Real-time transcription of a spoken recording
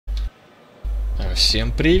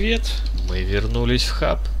Всем привет! Мы вернулись в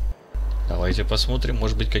хаб. Давайте посмотрим,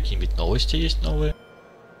 может быть, какие-нибудь новости есть новые.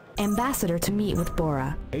 Ambassador to meet with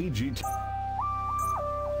Bora.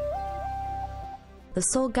 The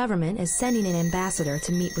Seoul government is sending an ambassador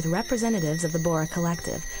to meet with representatives of the Bora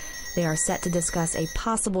Collective. They are set to discuss a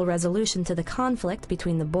possible resolution to the conflict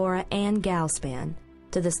between the Bora and Galspan.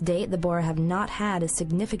 To this date, the Bora have not had a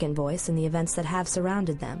significant voice in the events that have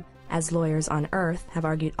surrounded them, as lawyers on Earth have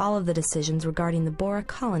argued all of the decisions regarding the Bora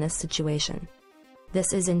colonist situation.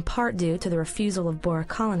 This is in part due to the refusal of Bora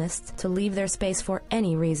colonists to leave their space for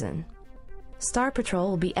any reason. Star Patrol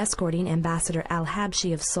will be escorting Ambassador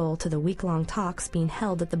Al-Habshi of Seoul to the week-long talks being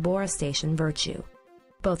held at the Bora station Virtue.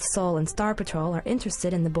 Both Seoul and Star Patrol are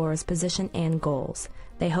interested in the Bora's position and goals.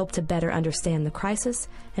 They hope to better understand the crisis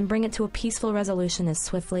and bring it to a peaceful resolution as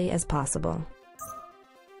swiftly as possible.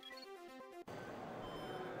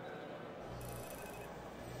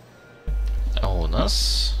 А у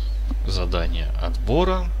нас задание от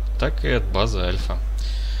Бора, так и от базы Альфа.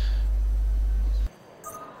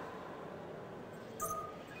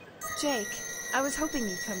 Jake, I was hoping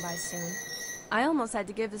you'd come by soon. I almost had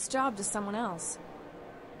to give this job to someone else.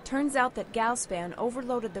 Turns out that Galspan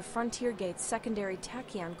overloaded the Frontier Gate's secondary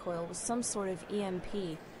Tachyon coil with some sort of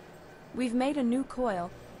EMP. We've made a new coil,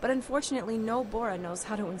 but unfortunately no Bora knows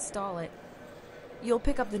how to install it. You'll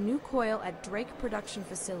pick up the new coil at Drake Production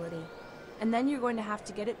Facility, and then you're going to have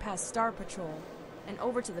to get it past Star Patrol, and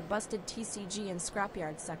over to the busted TCG and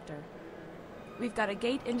Scrapyard sector. We've got a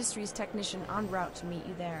Gate Industries technician en route to meet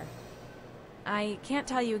you there. I can't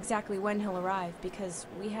tell you exactly when he'll arrive, because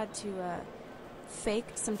we had to, fake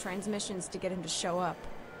some transmissions to get him to show up.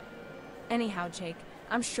 Anyhow, Jake,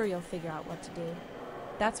 I'm sure you'll figure out what to do.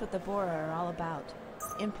 That's what the Bora are all about.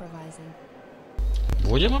 Improvising.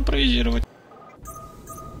 Будем импровизировать.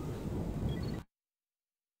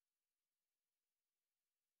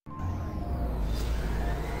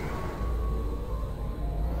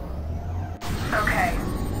 Okay,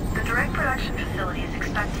 the direct production facility is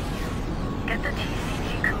expecting you. Get the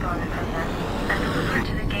TCG component from them and deliver it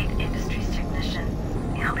to the Gate Industries technician.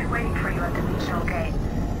 He'll be waiting for you at the regional gate.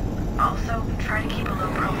 Also, try to keep a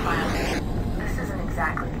low profile. This isn't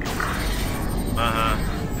exactly the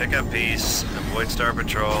good. Pick up piece, avoid Star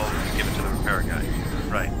Patrol, and give it to the repair guy.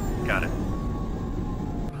 Right, got it.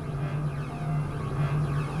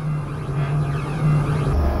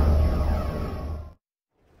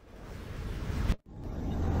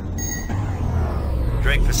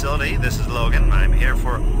 Drake facility, this is Logan. I'm here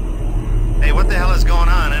for... Hey, what the hell is going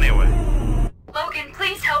on anyway? Logan,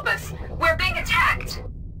 please help us. We're being attacked.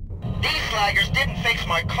 These slaggers didn't fix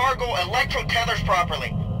my cargo electro tethers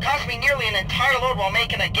properly. Cost me nearly an entire load while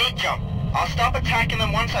making a gate jump. I'll stop attacking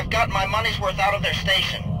them once I've gotten my money's worth out of their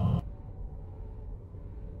station.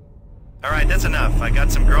 Alright, that's enough. I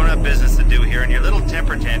got some grown-up business to do here, and your little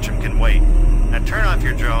temper tantrum can wait. Now turn off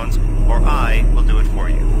your drones, or I will do it for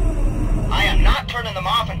you. I am not turning them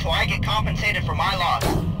off until I get compensated for my loss.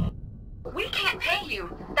 We can't pay you.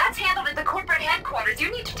 That's handled at the corporate headquarters. You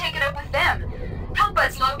need to take it up with them. Help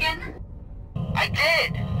us, Logan. I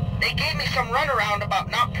did. They gave me some runaround about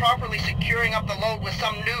not properly securing up the load with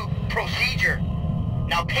some new procedure.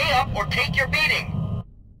 Now pay up or take your beating.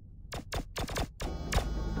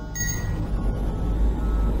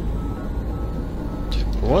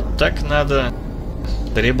 Вот так надо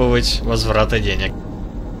требовать возврата денег.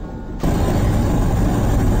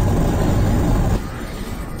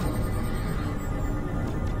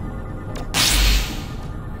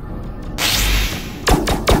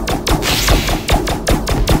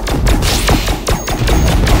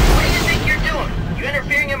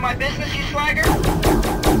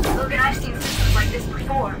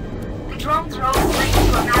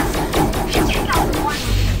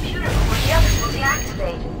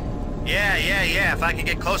 Yeah, if I can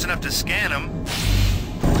get close enough to scan them.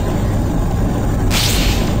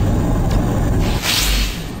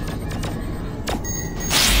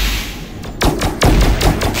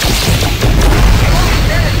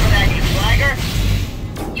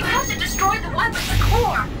 You have to destroy the one with the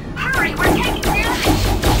core. Hurry, we're taking damage.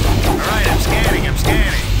 Alright, I'm scanning.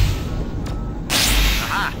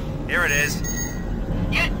 Aha, here it is.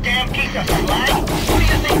 You damn piece of slag! Who do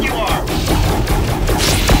you think you are?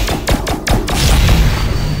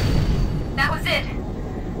 That was it.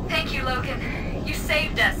 Thank you, Logan. You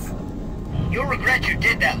saved us. You'll regret you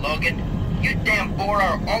did that, Logan. You damn Bora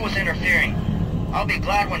are always interfering. I'll be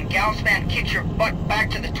glad when Galspan kicks your butt back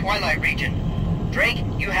to the Twilight region. Drake,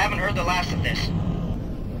 you haven't heard the last of this.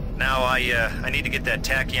 Now I need to get that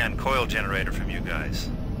Tachyon coil generator from you guys.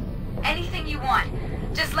 Anything you want.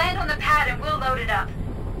 Just land on the pad and we'll load it up.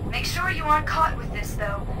 Make sure you aren't caught with this,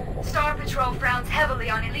 though. Star Patrol frowns heavily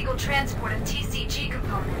on illegal transport of TCG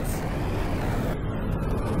components.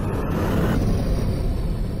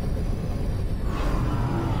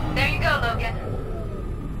 There you go, Logan.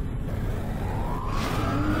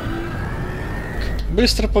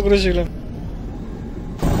 Быстро погрузили.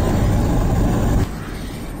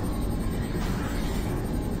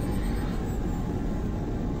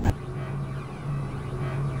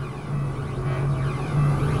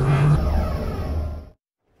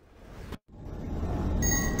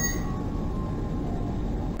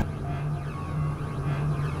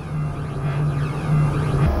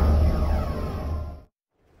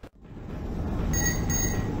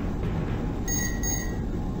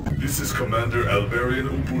 This is Commander Alberian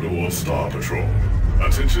Ubudo of Star Patrol.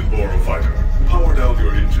 Attention, Boro Fighter. Power down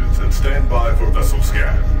your engines and stand by for vessel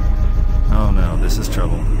scan. Oh no, this is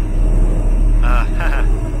trouble.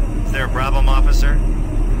 Is there a problem, officer?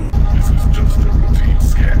 This is just a routine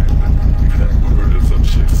scan. We've had word of some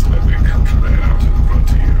ships smuggling contraband out to the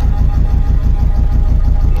frontier.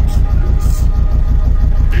 What's this?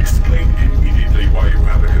 Explain immediately why you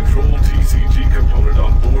have a controlled TCG component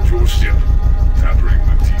on board your ship. Tampering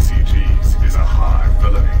with TCGs is a high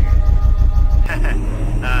felony.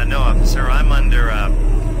 No, officer. I'm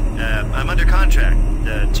under contract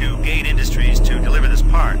to Gate Industries to deliver this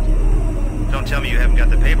part. Don't tell me you haven't got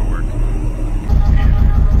the paperwork. Here.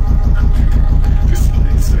 Computer.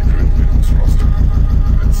 Display sector and witness roster.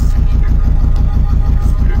 Let's see here.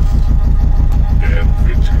 Is this? Damn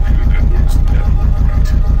Fringe computer networks never work right.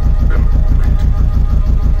 Never right.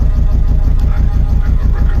 I have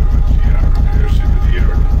a record of a GI repair ship in the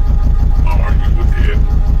area. Are you with him?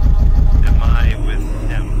 Am I with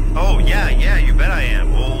him? Oh, yeah, you bet I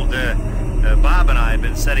am. Old, Bob and I have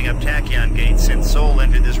been setting up Tachyon gates since Sol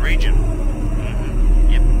entered this region.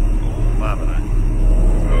 Yep, old Bob and I.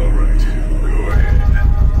 All right, go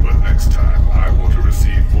ahead. But next time, I want to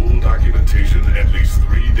receive full documentation at least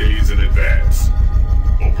 3 days in advance.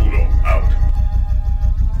 Obudo, out.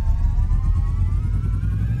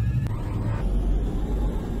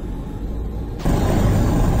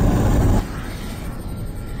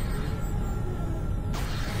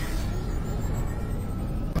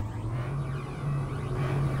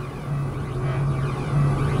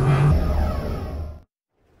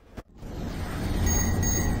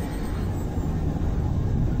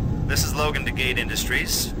 This is Logan to Gate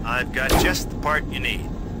Industries. I've got just the part you need.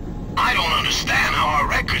 I don't understand how our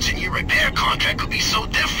records in your repair contract could be so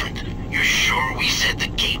different. You're sure we said the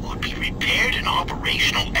gate would be repaired and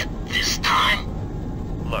operational at this time?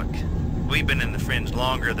 Look, we've been in the Fringe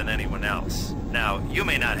longer than anyone else. Now, you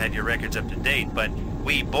may not have your records up to date, but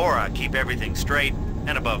we Bora keep everything straight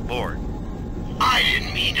and above board. I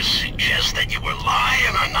didn't mean to suggest that you were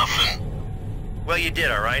lying or nothing. Well, you did,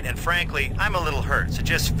 all right, and frankly, I'm a little hurt, so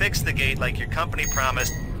just fix the gate like your company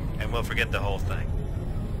promised, and we'll forget the whole thing.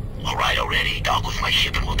 All right, already. Dock with my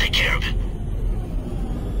ship and we'll take care of it.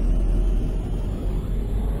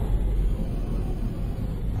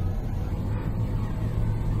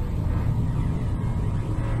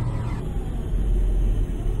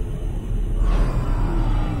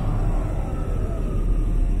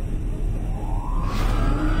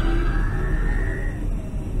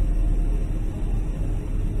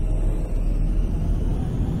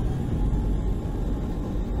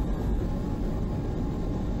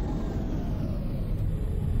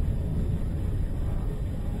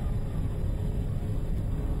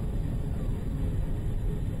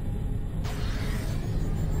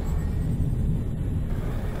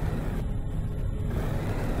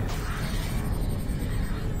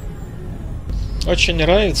 Очень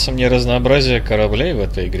нравится мне разнообразие кораблей в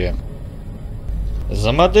этой игре.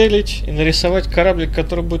 Замоделить и нарисовать кораблик,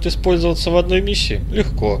 который будет использоваться в одной миссии,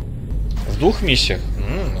 легко. В 2 миссиях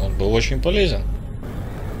он был очень полезен.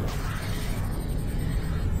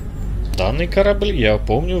 Данный корабль, я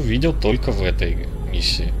помню, видел только в этой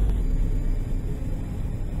миссии.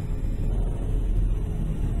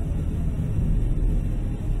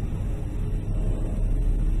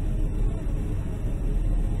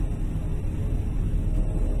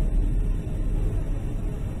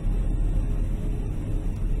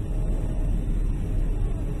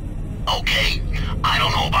 Okay, I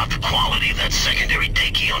don't know about the quality of that secondary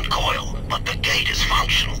Tachyon coil, but the gate is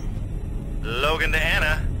functional. Logan to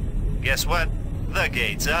Anna. Guess what? The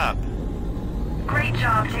gate's up. Great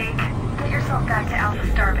job, Jake. Get yourself back to Alpha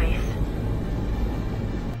Starbase.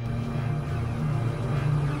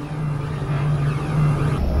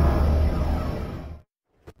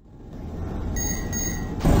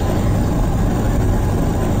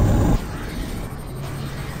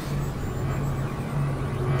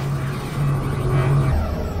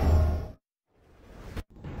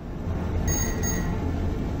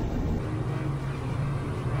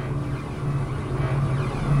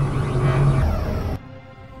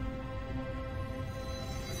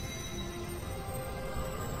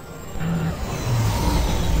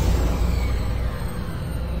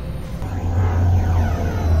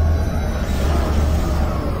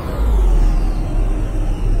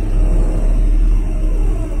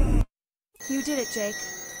 Jake.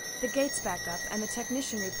 The gate's back up, and the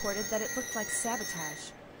technician reported that it looked like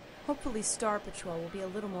sabotage. Hopefully Star Patrol will be a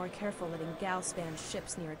little more careful letting Galspan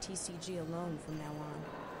ships near a TCG alone from now on.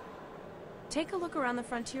 Take a look around the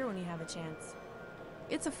frontier when you have a chance.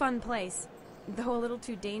 It's a fun place, though a little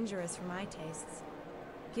too dangerous for my tastes.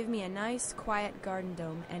 Give me a nice, quiet garden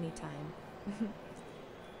dome anytime.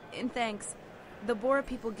 And thanks. The Bora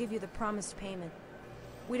people give you the promised payment.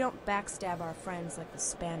 We don't backstab our friends like the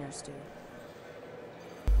Spanners do.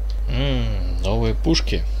 Новые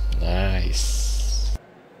пушки. Найс.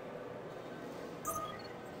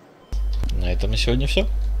 На этом на сегодня все.